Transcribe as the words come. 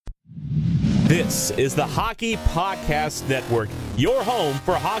This is the Hockey Podcast Network, your home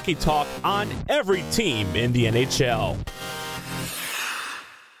for hockey talk on every team in the NHL.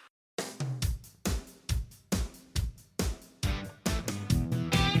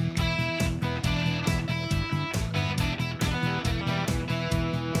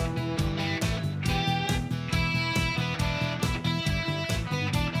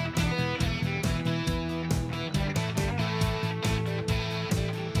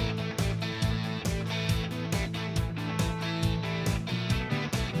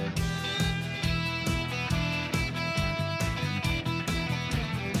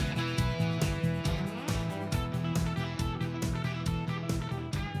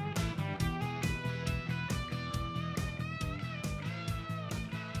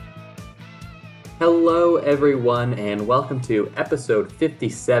 Hello, everyone, and welcome to episode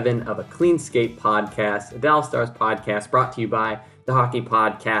 57 of a Clean Skate podcast, a Dallas Stars podcast brought to you by the Hockey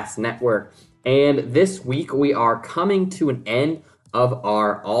Podcast Network. And this week, we are coming to an end of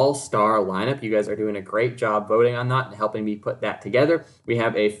our all-star lineup. You guys are doing a great job voting on that and helping me put that together. We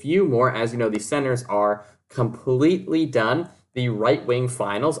have a few more. As you know, the centers are completely done. The right wing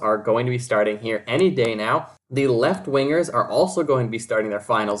finals are going to be starting here any day now. The left wingers are also going to be starting their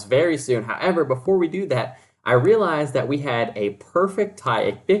finals very soon. However, before we do that, I realized that we had a perfect tie,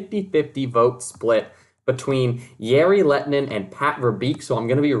 a 50-50 vote split between Jere Lehtinen and Pat Verbeek. So I'm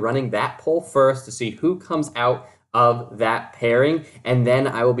going to be running that poll first to see who comes out of that pairing. And then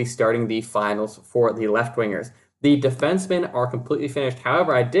I will be starting the finals for the left wingers. The defensemen are completely finished.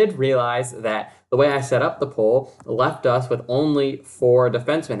 However, I did realize that the way I set up the poll left us with only 4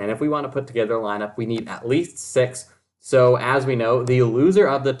 defensemen. And if we want to put together a lineup, we need at least 6. So as we know, the loser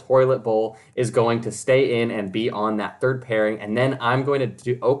of the toilet bowl is going to stay in and be on that third pairing. And then I'm going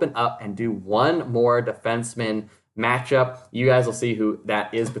to open up and do one more defenseman matchup. You guys will see who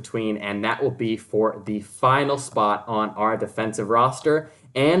that is between, and that will be for the final spot on our defensive roster.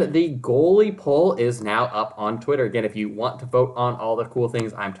 And the goalie poll is now up on Twitter. Again, if you want to vote on all the cool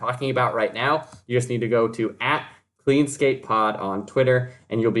things I'm talking about right now, you just need to go to @CleanSkatePod on Twitter,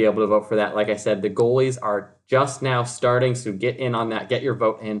 and you'll be able to vote for that. Like I said, the goalies are just now starting, so get in on that, get your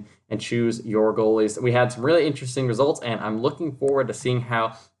vote in, and choose your goalies. We had some really interesting results, and I'm looking forward to seeing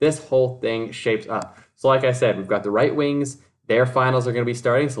how this whole thing shapes up. So like I said, we've got the right wings. Their finals are going to be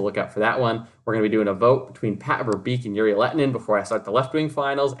starting, so look out for that one. We're going to be doing a vote between Pat Verbeek and Jere Lehtinen before I start the left wing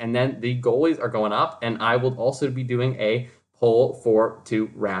finals, and then the goalies are going up, and I will also be doing a poll to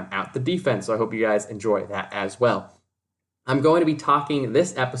round out the defense, so I hope you guys enjoy that as well. I'm going to be talking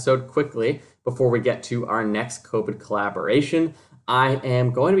this episode quickly before we get to our next COVID collaboration. I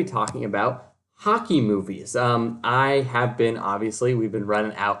am going to be talking about hockey movies. We've been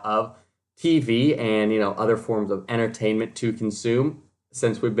running out of TV and, other forms of entertainment to consume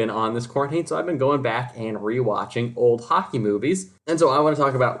since we've been on this quarantine. So I've been going back and rewatching old hockey movies. And so I want to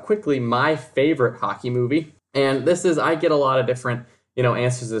talk about quickly my favorite hockey movie. And I get a lot of different,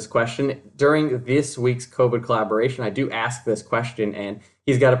 answers to this question. During this week's COVID collaboration, I do ask this question, and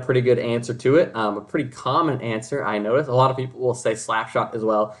he's got a pretty good answer to it. A pretty common answer, I noticed. A lot of people will say Slapshot as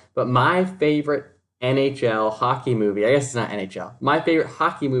well. But my favorite NHL hockey movie, I guess it's not NHL, my favorite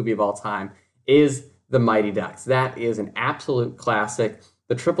hockey movie of all time is The Mighty Ducks. That is an absolute classic.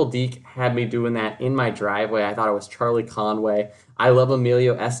 The Triple Deke had me doing that in my driveway. I thought it was Charlie Conway. I love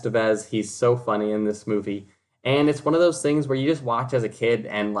Emilio Estevez. He's so funny in this movie. And it's one of those things where you just watch as a kid,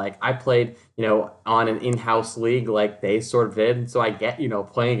 and I played, on an in-house league like they sort of did. And so I get,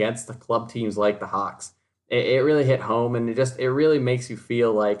 playing against the club teams like the Hawks. It really hit home, and it really makes you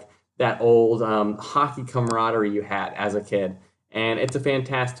feel like that old hockey camaraderie you had as a kid. And it's a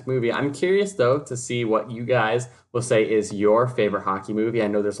fantastic movie. I'm curious, though, to see what you guys will say is your favorite hockey movie. I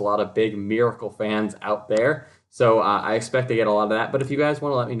know there's a lot of big Miracle fans out there, so I expect to get a lot of that. But if you guys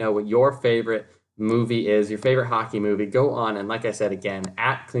want to let me know what your favorite movie is, your favorite hockey movie, go on, and like I said again,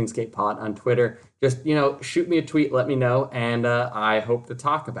 @CleanSkatePod on Twitter. Just, shoot me a tweet, let me know, and I hope to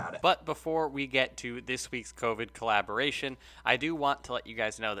talk about it. But before we get to this week's COVID collaboration, I do want to let you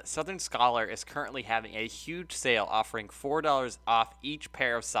guys know that Southern Scholar is currently having a huge sale offering $4 off each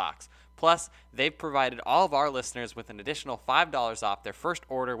pair of socks. Plus, they've provided all of our listeners with an additional $5 off their first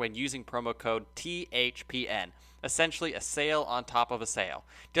order when using promo code THPN. Essentially a sale on top of a sale.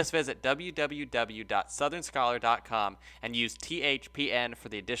 Just visit www.southernscholar.com and use THPN for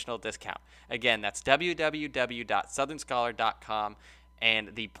the additional discount. Again, that's www.southernscholar.com,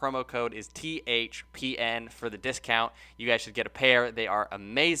 and the promo code is THPN for the discount. You guys should get a pair. They are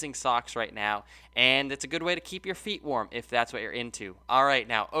amazing socks right now, and it's a good way to keep your feet warm if that's what you're into. All right,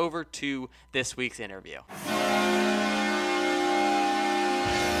 now over to this week's interview.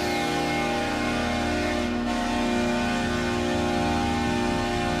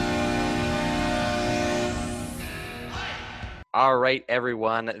 All right,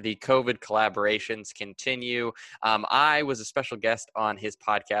 everyone. The COVID collaborations continue. I was a special guest on his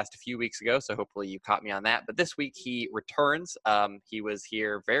podcast a few weeks ago, so hopefully you caught me on that. But this week he returns. He was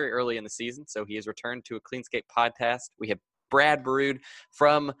here very early in the season, so he has returned to a Cleanscape podcast. We have Brad Burude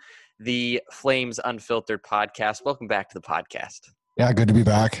from the Flames Unfiltered podcast. Welcome back to the podcast. Yeah, good to be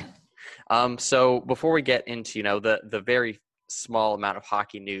back. So before we get into, the very small amount of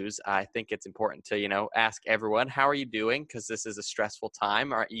hockey news, I think it's important to, ask everyone, how are you doing? Because this is a stressful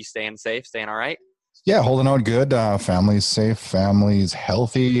time. Are you staying safe, staying all right? Yeah, holding out good. Family's safe, family's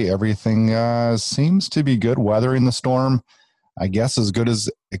healthy. Everything seems to be good. Weathering the storm, I guess, as good as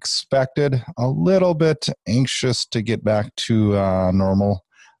expected. A little bit anxious to get back to normal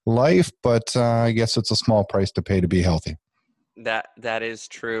life, but I guess it's a small price to pay to be healthy. That is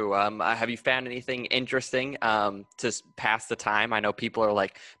true. Have you found anything interesting to pass the time? I know people are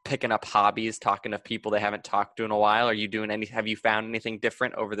like picking up hobbies, talking to people they haven't talked to in a while. Are you doing have you found anything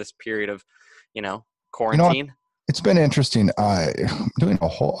different over this period of, quarantine? It's been interesting. Doing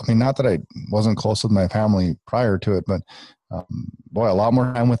not that I wasn't close with my family prior to it, but boy, a lot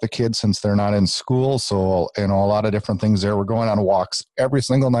more time with the kids since they're not in school. So, a lot of different things there. We're going on walks every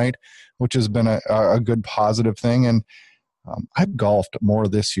single night, which has been a good positive thing. And I've golfed more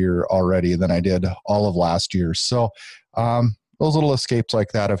this year already than I did all of last year. So those little escapes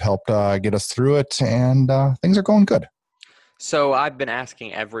like that have helped get us through it, and things are going good. So I've been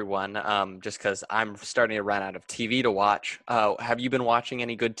asking everyone, just because I'm starting to run out of TV to watch. Have you been watching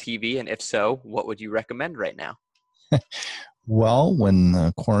any good TV? And if so, what would you recommend right now? Well, when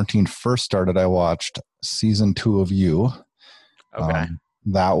the quarantine first started, I watched season 2 of You. Okay.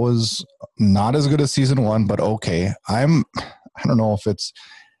 That was not as good as season 1, but okay. I don't know if it's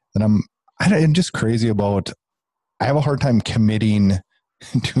that I'm just crazy about, I have a hard time committing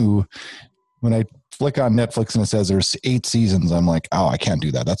to, when I flick on Netflix and it says there's 8 seasons, I'm like, oh, I can't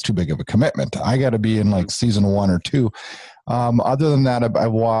do that. That's too big of a commitment. I got to be in like season 1 or 2. Other than that,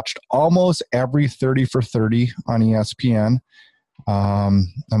 I've watched almost every 30 for 30 on ESPN.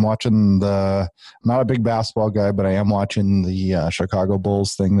 I'm watching I'm not a big basketball guy, but I am watching the Chicago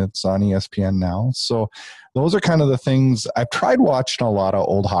Bulls thing that's on ESPN now. So those are kind of the things. I've tried watching a lot of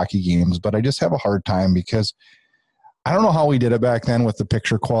old hockey games, but I just have a hard time because I don't know how we did it back then with the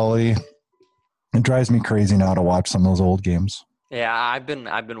picture quality. It drives me crazy now to watch some of those old games. Yeah, I've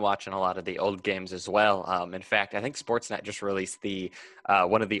been watching a lot of the old games as well. In fact, I think Sportsnet just released the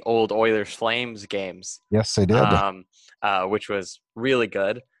one of the old Oilers Flames games. Yes, they did. Which was really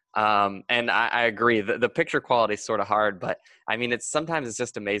good. And I agree. The picture quality is sort of hard, but I mean, sometimes it's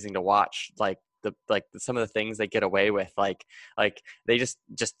just amazing to watch. Like some of the things they get away with, like they just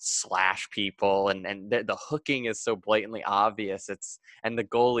slash people, and the hooking is so blatantly obvious. And the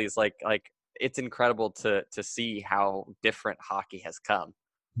goalies like. It's incredible to see how different hockey has come.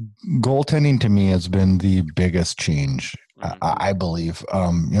 Goaltending to me has been the biggest change, I believe.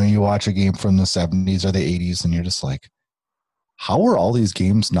 You watch a game from the 70s or the 80s and you're just like, how are all these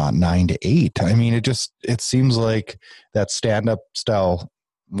games not 9-8? I mean, it seems like that stand-up style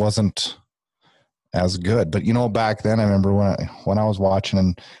wasn't as good. But, back then I remember when I was watching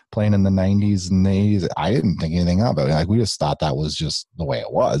and playing in the 90s and the 80s, I didn't think anything of it. Like, we just thought that was just the way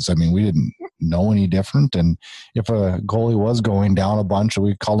it was. I mean, we didn't know any different. And if a goalie was going down a bunch,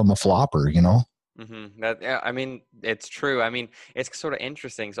 we called him a flopper, I mean, it's true. I mean, it's sort of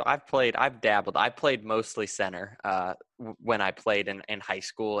interesting. So I've dabbled. I played mostly center when I played in high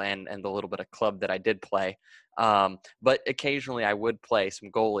school and the little bit of club that I did play. But occasionally I would play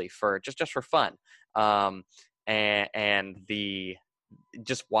some goalie for just for fun. And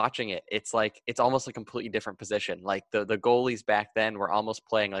just watching it, it's almost a completely different position. Like the goalies back then were almost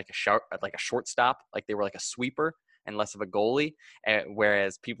playing like a shortstop, like they were like a sweeper and less of a goalie.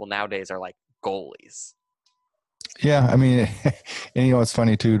 Whereas people nowadays are like goalies. Yeah, I mean, and it's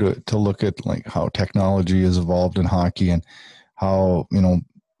funny too to look at like how technology has evolved in hockey and how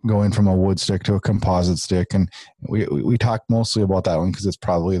going from a wood stick to a composite stick, and we talk mostly about that one because it's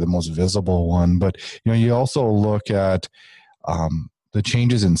probably the most visible one. But you also look at the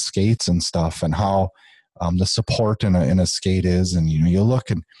changes in skates and stuff, and how the support in a skate is, and you look,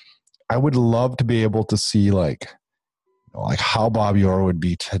 and I would love to be able to see like how Bobby Orr would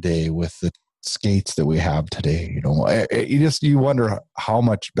be today with the skates that we have today. You wonder how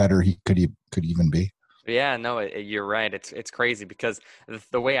much better he could even be. Yeah, no, you're right. It's crazy because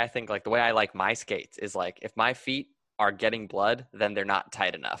the way I think, like the way I like my skates is like if my feet are getting blood, then they're not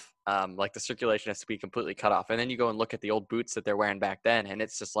tight enough. Like the circulation has to be completely cut off. And then you go and look at the old boots that they're wearing back then, and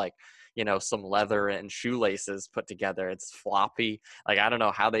it's just like, some leather and shoelaces put together. It's floppy. Like, I don't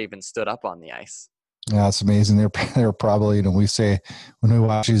know how they even stood up on the ice. Yeah, it's amazing. They're probably, we say when we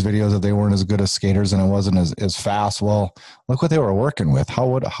watch these videos that they weren't as good as skaters and it wasn't as fast. Well, look what they were working with.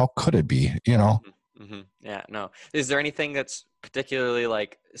 How could it be? Mm-hmm. Yeah, no. Is there anything that's particularly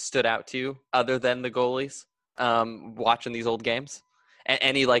like stood out to you other than the goalies watching these old games?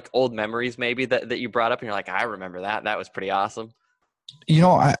 Any like old memories maybe that you brought up and you're like, I remember that. That was pretty awesome.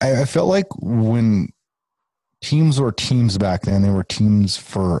 I felt like when teams were teams back then, they were teams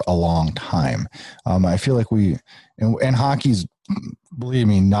for a long time. I feel like and hockey's, believe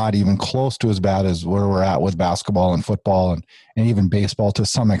me, not even close to as bad as where we're at with basketball and football and even baseball to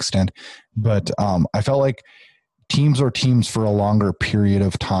some extent. But I felt like teams were teams for a longer period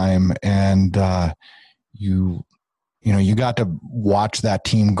of time. And you got to watch that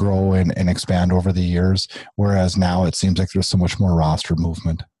team grow and expand over the years. Whereas now it seems like there's so much more roster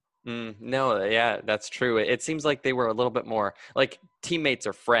movement. No, yeah, that's true. It seems like they were a little bit more like teammates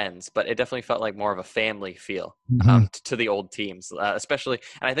or friends, but it definitely felt like more of a family feel to the old teams, especially.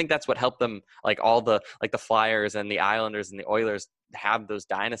 And I think that's what helped them, like all the Flyers and the Islanders and the Oilers have those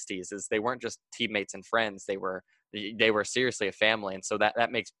dynasties. Is they weren't just teammates and friends; they were seriously a family, and so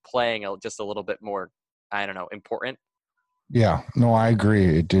that makes playing just a little bit more, I don't know, important. Yeah, no, I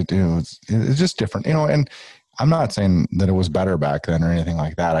agree. It's just different, and I'm not saying that it was better back then or anything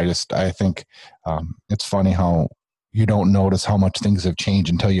like that. I think it's funny how you don't notice how much things have changed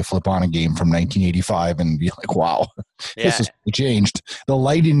until you flip on a game from 1985 and be like, wow, this has changed. The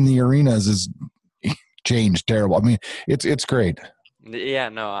lighting in the arenas is changed terrible. I mean, it's great. Yeah,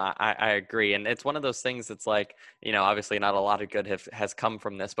 no, I agree. And it's one of those things that's like, obviously not a lot of good has come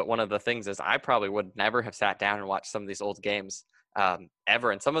from this, but one of the things is I probably would never have sat down and watched some of these old games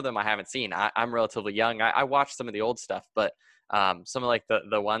ever. And some of them I haven't seen. I'm relatively young. I watched some of the old stuff, but some of like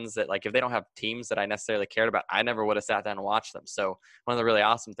the ones that like if they don't have teams that I necessarily cared about, I never would have sat down and watched them. So one of the really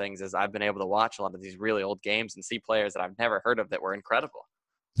awesome things is I've been able to watch a lot of these really old games and see players that I've never heard of that were incredible.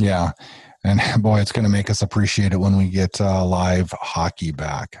 Yeah. And boy, it's going to make us appreciate it when we get live hockey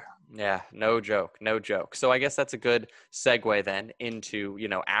back. Yeah, no joke. So I guess that's a good segue then into,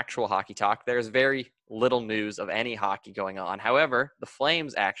 actual hockey talk. There's very little news of any hockey going on. However, the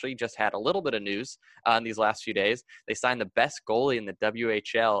Flames actually just had a little bit of news in these last few days. They signed the best goalie in the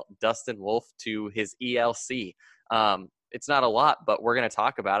WHL, Dustin Wolf, to his ELC. It's not a lot, but we're going to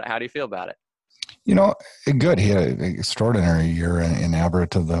talk about it. How do you feel about it? Good. He had an extraordinary year in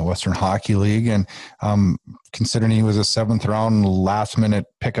Everett of the Western Hockey League. And considering he was a 7th round last minute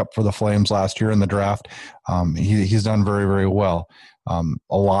pickup for the Flames last year in the draft, he's done very, very well.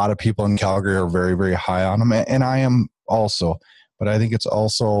 A lot of people in Calgary are very, very high on him. And I am also, but I think it's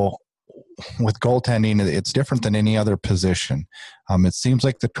also with goaltending, it's different than any other position. It seems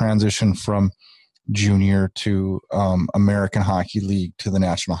like the transition from junior to American Hockey League to the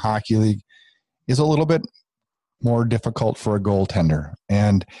National Hockey League is a little bit more difficult for a goaltender.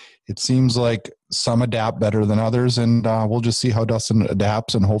 And it seems like some adapt better than others. And we'll just see how Dustin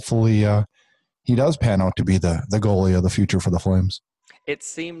adapts. And hopefully he does pan out to be the goalie of the future for the Flames. It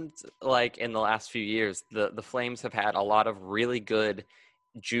seemed like in the last few years, the Flames have had a lot of really good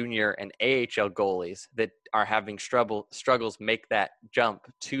junior and AHL goalies that are having struggles make that jump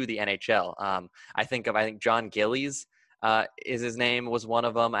to the NHL. I think John Gillies is his name, was one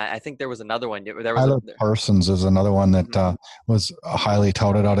of them. I think there was another one. Tyler Parsons is another one that was highly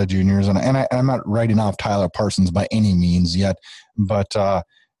touted out of juniors. And I'm not writing off Tyler Parsons by any means yet, but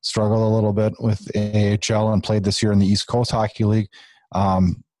struggled a little bit with AHL and played this year in the East Coast Hockey League,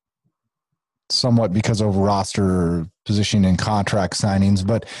 somewhat because of roster positioning and contract signings.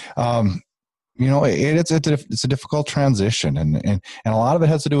 But it's a difficult transition, and a lot of it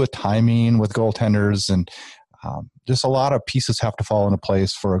has to do with timing with goaltenders and. Just a lot of pieces have to fall into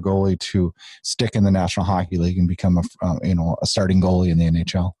place for a goalie to stick in the National Hockey League and become a starting goalie in the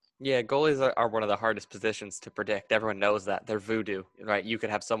NHL. Yeah, goalies are one of the hardest positions to predict. Everyone knows that. They're voodoo, right? You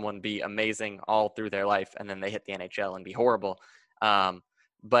could have someone be amazing all through their life, and then they hit the NHL and be horrible.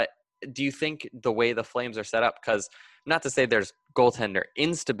 But do you think the way the Flames are set up, because not to say there's goaltender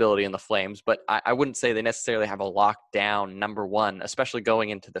instability in the Flames, but I wouldn't say they necessarily have a lockdown number one, especially going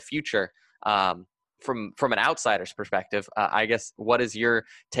into the future. From an outsider's perspective, I guess, what is your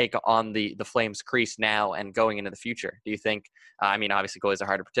take on the Flames crease now and going into the future? Do you think, obviously goalies are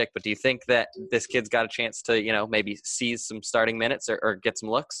hard to predict, but do you think that this kid's got a chance to, maybe seize some starting minutes or get some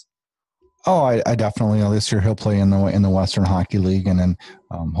looks? Oh, I definitely know this year he'll play in the Western Hockey League, and then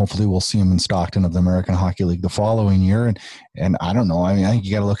hopefully we'll see him in Stockton of the American Hockey League the following year. And I don't know. I think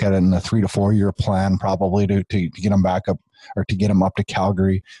you got to look at it in a 3 to 4 year plan probably to get him back up or to get him up to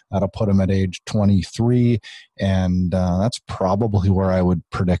Calgary. That'll put him at age 23, and that's probably where I would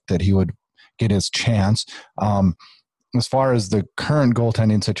predict that he would get his chance. As far as the current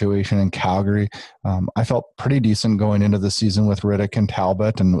goaltending situation in Calgary, I felt pretty decent going into the season with Riddick and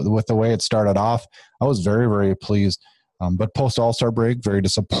Talbot. And with the way it started off, I was very, very pleased. But post All-Star break, very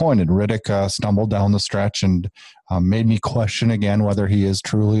disappointed. Riddick stumbled down the stretch and made me question again whether he is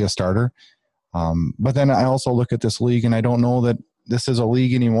truly a starter. But then I also look at this league, and I don't know that this is a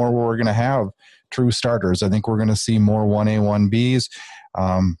league anymore where we're going to have true starters. I think we're going to see more 1A, 1Bs.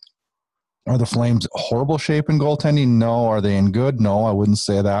 Are the Flames horrible shape in goaltending? No. Are they in good? No, I wouldn't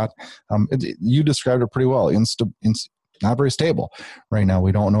say that. You described it pretty well. Not very stable right now.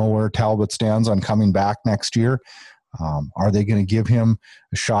 We don't know where Talbot stands on coming back next year. Are they going to give him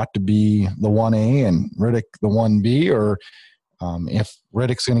a shot to be the 1A and Riddick the 1B? Or if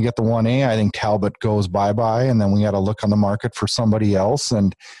Riddick's going to get the 1A, I think Talbot goes bye-bye, and then we got to look on the market for somebody else.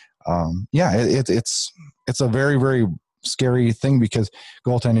 And it's a very, very scary thing because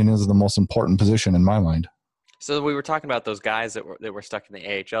goaltending is the most important position in my mind. So we were talking about those guys that were stuck in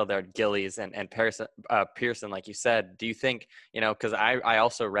the AHL there, Gillies and Pearson, like you said. Do you think, because I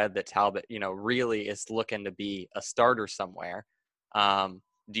also read that Talbot, really is looking to be a starter somewhere.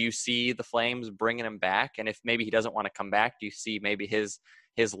 Do you see the Flames bringing him back? And if maybe he doesn't want to come back, do you see maybe his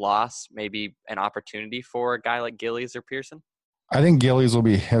loss, maybe an opportunity for a guy like Gillies or Pearson? I think Gillies will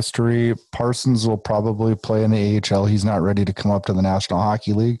be history. Parsons will probably play in the AHL. He's not ready to come up to the National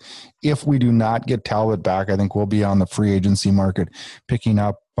Hockey League. If we do not get Talbot back, I think we'll be on the free agency market picking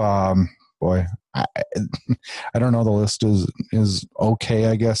up, I don't know. The list is okay,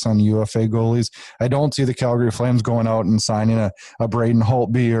 I guess, on UFA goalies. I don't see the Calgary Flames going out and signing a Braden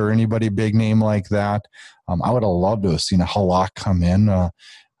Holtby or anybody big name like that. I would have loved to have seen a Halak come in,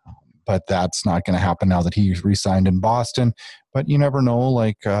 but that's not going to happen now that he re-signed in Boston. But you never know,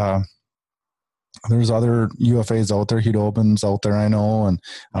 there's other UFAs out there, Hudobin's out there, I know. And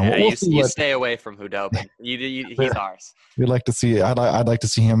you stay away from Hudobin. He's ours. We'd like to see. I'd like to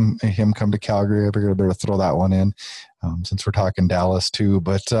see him come to Calgary. I figured I better throw that one in, since we're talking Dallas too.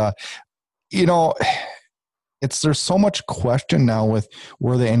 But there's so much question now with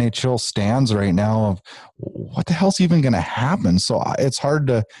where the NHL stands right now of what the hell's even going to happen. So it's hard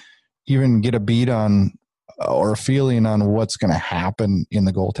to even get a beat on or a feeling on what's going to happen in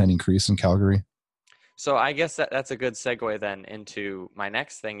the goaltending crease in Calgary. So I guess that's a good segue then into my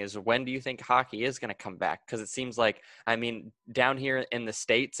next thing is, when do you think hockey is going to come back? Because it seems like, down here in the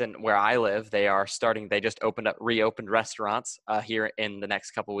States and where I live, they just reopened restaurants here in the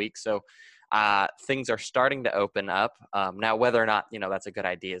next couple of weeks. So things are starting to open up. Now, whether or not, that's a good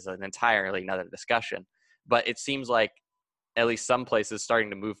idea is an entirely another discussion. But it seems like at least some places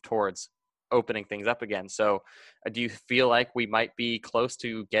starting to move towards opening things up again. So do you feel like we might be close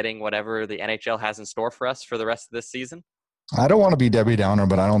to getting whatever the NHL has in store for us for the rest of this season? I don't want to be Debbie Downer,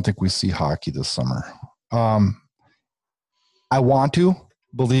 but I don't think we see hockey this summer. I want to.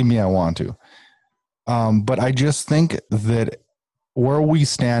 Believe me, I want to. But I just think that where we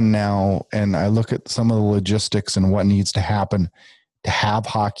stand now, and I look at some of the logistics and what needs to happen to have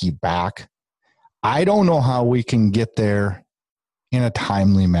hockey back, I don't know how we can get there in a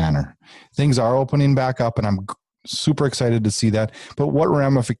timely manner. Things are opening back up, and I'm super excited to see that. But what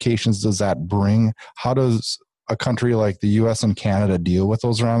ramifications does that bring? How does a country like the U.S. and Canada deal with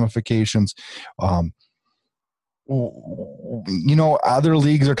those ramifications? Other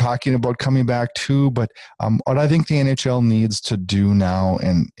leagues are talking about coming back too, but what I think the NHL needs to do now,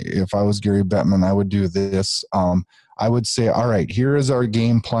 and if I was Gary Bettman, I would do this. I would say, all right, here is our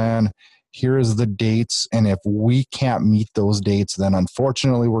game plan. Here is the dates, and if we can't meet those dates, then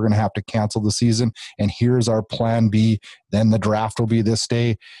unfortunately we're going to have to cancel the season, and here's our plan B. Then the draft will be this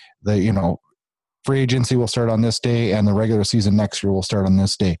day. Free agency will start on this day, and the regular season next year will start on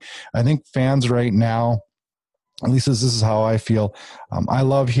this day. I think fans right now, at least this is how I feel, I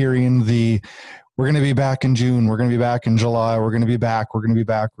love hearing we're going to be back in June, we're going to be back in July, we're going to be back, we're going to be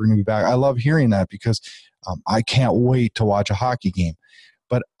back, we're going to be back. I love hearing that because I can't wait to watch a hockey game.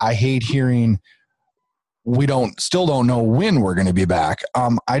 But I hate hearing we still don't know when we're going to be back.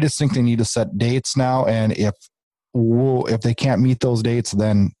 I just think they need to set dates now, and if they can't meet those dates,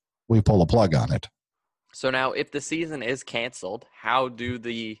 then we pull the plug on it. So now, if the season is canceled, how do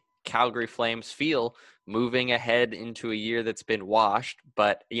the Calgary Flames feel moving ahead into a year that's been washed?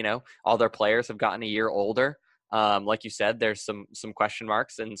 But all their players have gotten a year older. Like you said, there's some question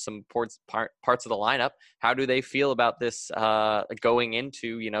marks and some parts of the lineup. How do they feel about this going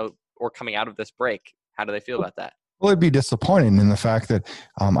into, or coming out of this break? How do they feel about that? Well, it'd be disappointing in the fact that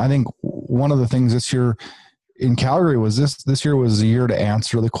I think one of the things this year in Calgary was this year was the year to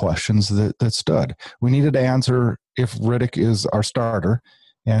answer the questions that stood. We needed to answer if Riddick is our starter.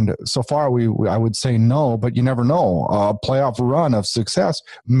 And so far, I would say no, but you never know. A playoff run of success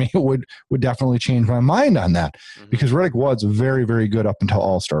would definitely change my mind on that, because Riddick was very, very good up until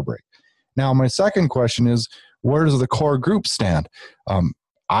All-Star break. Now, my second question is, where does the core group stand?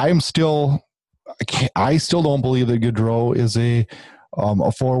 I still don't believe that Gaudreau is a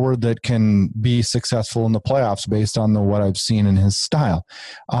forward that can be successful in the playoffs based on what I've seen in his style.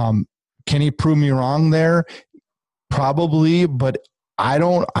 Can he prove me wrong there? Probably, but I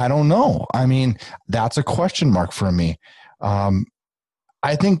don't know. I mean, that's a question mark for me.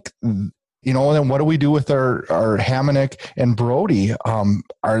 I think, then what do we do with our Hamonic and Burude?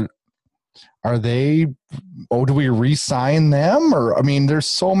 Are they, do we re-sign them? Or, I mean, there's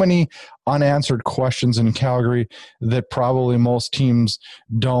so many unanswered questions in Calgary that probably most teams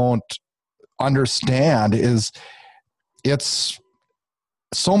don't understand. It's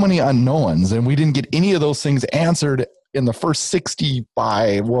so many unknowns, and we didn't get any of those things answered in the first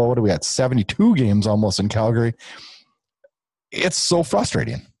 65, what do we had, 72 games almost in Calgary. It's so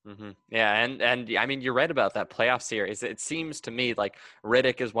frustrating. Yeah, and I mean, you're right about that playoff series. It seems to me like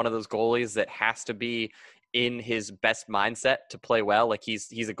Riddick is one of those goalies that has to be in his best mindset to play well. Like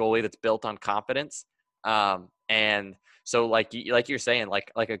he's a goalie that's built on confidence. And so like you're saying,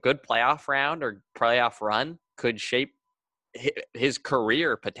 like a good playoff round or playoff run could shape his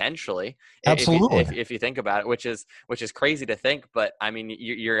career potentially. Absolutely. If you think about it, which is crazy to think, but I mean,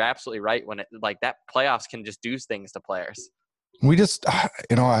 you're absolutely right when it like that playoffs can just do things to players. We just,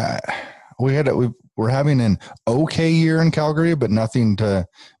 we're having an okay year in Calgary, but nothing to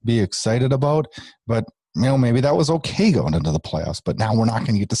be excited about. But, maybe that was okay going into the playoffs, but now we're not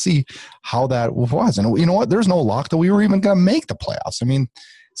going to get to see how that was. And you know what? There's no lock that we were even going to make the playoffs. I mean,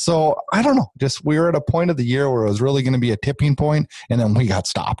 so I don't know, just we were at a point of the year where it was really going to be a tipping point, and then we got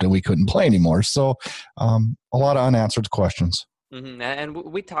stopped and we couldn't play anymore. So a lot of unanswered questions. And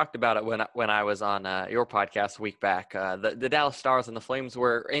we talked about it when I was on your podcast a week back. The Dallas Stars and the Flames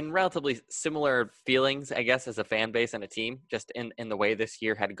were in relatively similar feelings, I guess, as a fan base and a team, just in the way this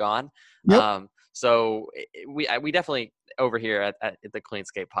year had gone. Yep. So we definitely over here at the Clean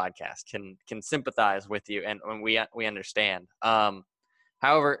Skate podcast can sympathize with you, and we understand.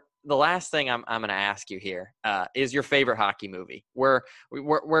 However, the last thing I'm going to ask you here is your favorite hockey movie. We're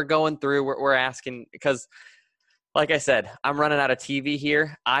going through. We're asking because, like I said, I'm running out of TV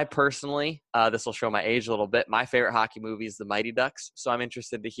here. I personally, this will show my age a little bit. My favorite hockey movie is The Mighty Ducks. So I'm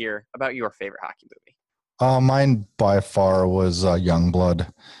interested to hear about your favorite hockey movie. Mine by far was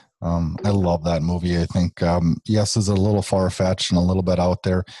Youngblood. I love that movie. I think, yes, is a little far-fetched and a little bit out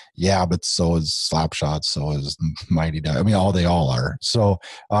there. Yeah, but so is Slapshot, so is Mighty Ducks. I mean, they all are. So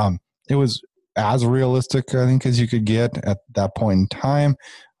it was as realistic, I think, as you could get at that point in time.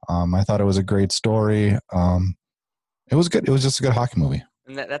 I thought it was a great story. It was good. It was just a good hockey movie.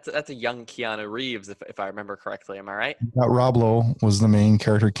 And that's a young Keanu Reeves, if I remember correctly. Am I right? Rob Lowe was the main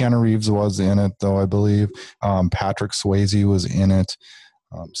character. Keanu Reeves was in it, though, I believe. Patrick Swayze was in it.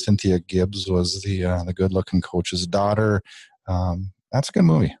 Cynthia Gibbs was the good-looking coach's daughter. That's a good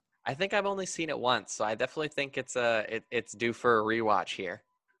movie. I think I've only seen it once, so I definitely think it's due for a rewatch here.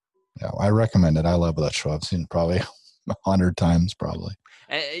 Yeah, I recommend it. I love that show. I've seen it probably 100 times, probably.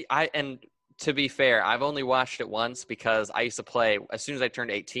 And to be fair, I've only watched it once because I used to play. As soon as I turned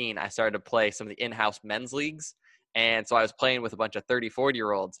 18, I started to play some of the in-house men's leagues. And so I was playing with a bunch of 30,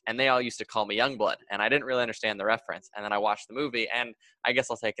 40-year-olds, and they all used to call me Youngblood. And I didn't really understand the reference. And then I watched the movie, and I guess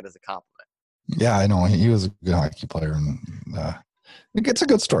I'll take it as a compliment. Yeah, I know. He was a good hockey player, and it's a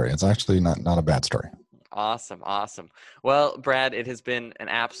good story. It's actually not a bad story. Awesome. Well, Brad, it has been an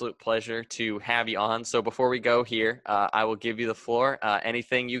absolute pleasure to have you on. So before we go here, I will give you the floor.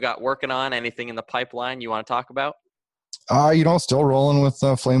 Anything you got working on, anything in the pipeline you want to talk about? Still rolling with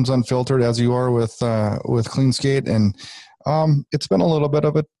Flames Unfiltered as you are with Clean Skate, and it's been a little bit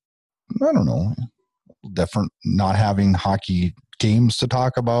of different not having hockey games to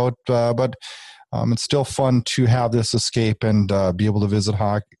talk about, but it's still fun to have this escape and be able to visit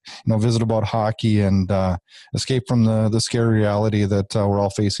about hockey and escape from the scary reality that we're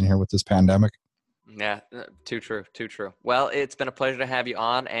all facing here with this pandemic. Yeah, too true. Well, it's been a pleasure to have you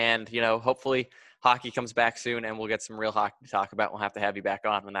on, and hopefully hockey comes back soon and we'll get some real hockey to talk about. We'll have to have you back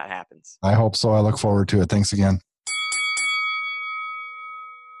on when that happens. I hope so. I look forward to it. Thanks again.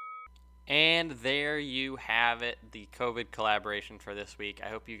 And there you have it, the COVID collaboration for this week. I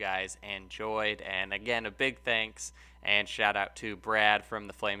hope you guys enjoyed. And again, a big thanks and shout out to Brad from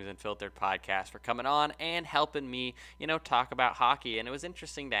the Flames Unfiltered podcast for coming on and helping me, talk about hockey. And it was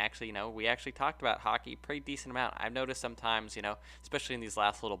interesting to actually, we actually talked about hockey a pretty decent amount. I've noticed sometimes, especially in these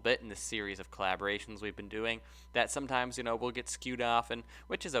last little bit in this series of collaborations we've been doing, that sometimes, we'll get skewed off, and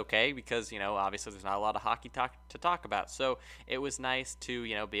which is okay because, obviously there's not a lot of hockey to talk about. So it was nice to,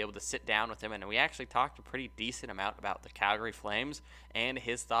 be able to sit down with him, and we actually talked a pretty decent amount about the Calgary Flames and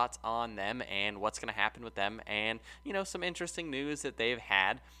his thoughts on them and what's going to happen with them, and some interesting news that they've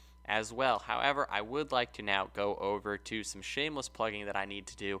had as well. However, I would like to now go over to some shameless plugging that I need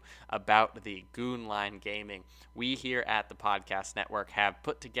to do about the Goon Line Gaming. We here at the Podcast Network have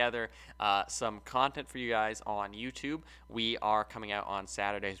put together some content for you guys on YouTube. We are coming out on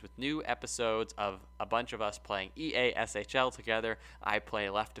Saturdays with new episodes of a bunch of us playing EA SHL together. I play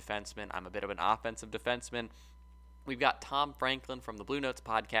left defenseman. I'm a bit of an offensive defenseman. We've got Tom Franklin from the Blue Notes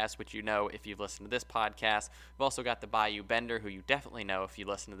podcast, which you know if you've listened to this podcast. We've also got the Bayou Bender, who you definitely know if you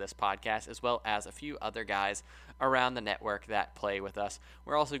listen to this podcast, as well as a few other guys around the network that play with us.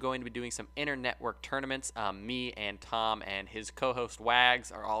 We're also going to be doing some inter-network tournaments. Me and Tom and his co-host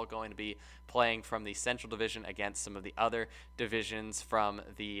Wags are all going to be playing from the Central Division against some of the other divisions from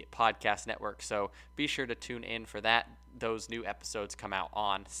the podcast network. So be sure to tune in for that. Those new episodes come out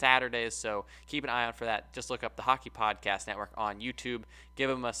on Saturdays, so keep an eye out for that. Just look up the Hockey Podcast Network on YouTube, give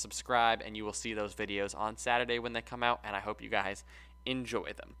them a subscribe, and you will see those videos on Saturday when they come out, and I hope you guys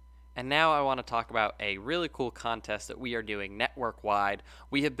enjoy them. And now I want to talk about a really cool contest that we are doing network-wide.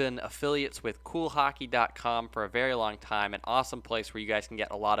 We have been affiliates with CoolHockey.com for a very long time, an awesome place where you guys can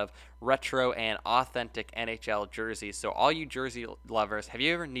get a lot of retro and authentic NHL jerseys. So all you jersey lovers, have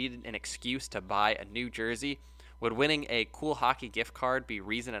you ever needed an excuse to buy a new jersey? Would winning a Cool Hockey gift card be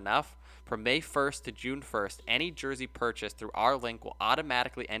reason enough? From May 1st to June 1st, any jersey purchased through our link will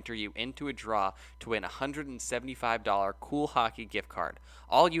automatically enter you into a draw to win a $175 Cool Hockey gift card.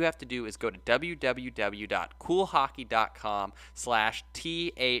 All you have to do is go to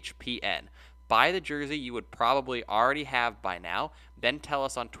www.coolhockey.com/THPN. Buy the jersey you would probably already have by now, then tell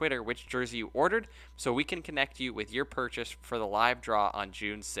us on Twitter which jersey you ordered so we can connect you with your purchase for the live draw on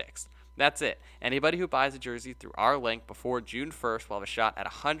June 6th. That's it. Anybody who buys a jersey through our link before June 1st will have a shot at a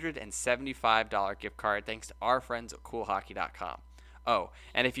 $175 gift card thanks to our friends at CoolHockey.com. Oh,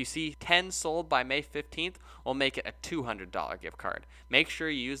 and if you see 10 sold by May 15th, we'll make it a $200 gift card. Make sure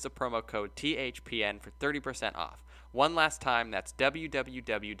you use the promo code THPN for 30% off. One last time, that's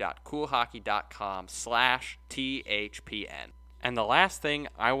www.coolhockey.com/THPN. And the last thing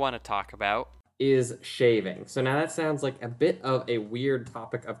I want to talk about is shaving. So now that sounds like a bit of a weird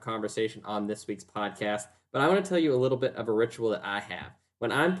topic of conversation on this week's podcast, but I want to tell you a little bit of a ritual that I have.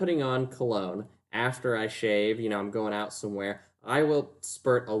 When I'm putting on cologne after I shave, I'm going out somewhere, I will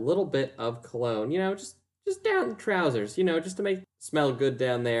spurt a little bit of cologne, just down the trousers, just to make it smell good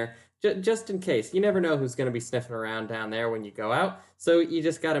down there, just in case. You never know who's going to be sniffing around down there when you go out, so you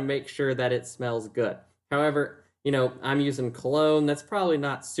just got to make sure that it smells good. However, I'm using cologne that's probably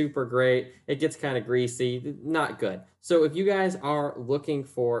not super great. It gets kind of greasy, not good. So if you guys are looking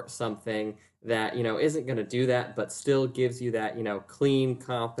for something that, isn't going to do that, but still gives you that, clean,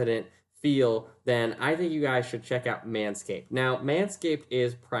 confident feel, then I think you guys should check out Manscaped. Now, Manscaped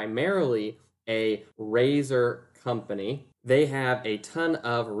is primarily a razor company. They have a ton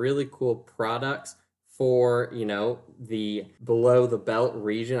of really cool products for, the below the belt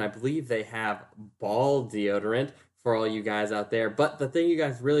region. I believe they have ball deodorant for all you guys out there. But the thing you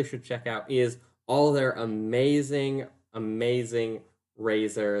guys really should check out is all their amazing, amazing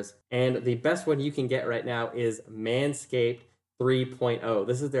razors. And the best one you can get right now is Manscaped 3.0.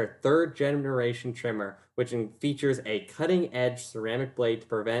 This is their third generation trimmer, which features a cutting edge ceramic blade to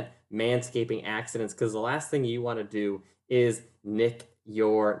prevent manscaping accidents, because the last thing you want to do is nick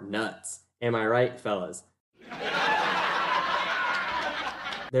your nuts. Am I right, fellas?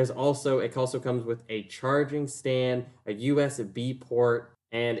 It also comes with a charging stand, a USB port,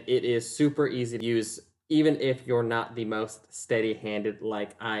 and it is super easy to use, even if you're not the most steady-handed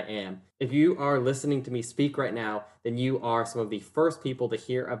like I am. If you are listening to me speak right now, then you are some of the first people to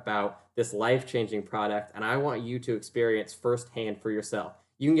hear about this life-changing product, and I want you to experience firsthand for yourself.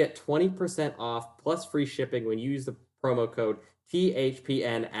 You can get 20% off plus free shipping when you use the promo code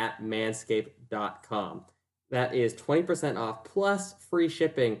THPN at manscaped.com. That is 20% off plus free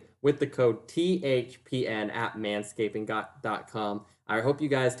shipping with the code THPN at manscaping.com. I hope you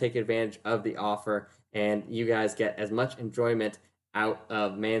guys take advantage of the offer and you guys get as much enjoyment out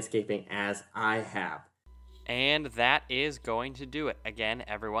of manscaping as I have. And that is going to do it. Again,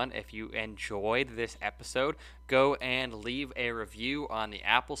 everyone, if you enjoyed this episode, go and leave a review on the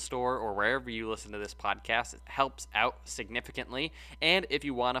Apple Store or wherever you listen to this podcast. It helps out significantly. And if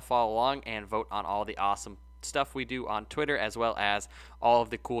you want to follow along and vote on all the awesome stuff we do on Twitter, as well as all of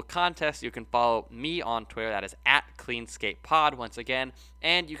the cool contests, you can follow me on Twitter. That is at CleanSkatePod once again.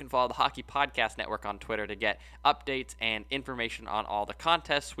 And you can follow the Hockey Podcast Network on Twitter to get updates and information on all the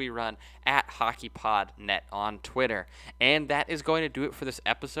contests we run at HockeyPodNet on Twitter. And that is going to do it for this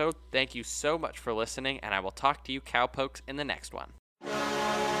episode. Thank you so much for listening, and I will talk to you cowpokes in the next one.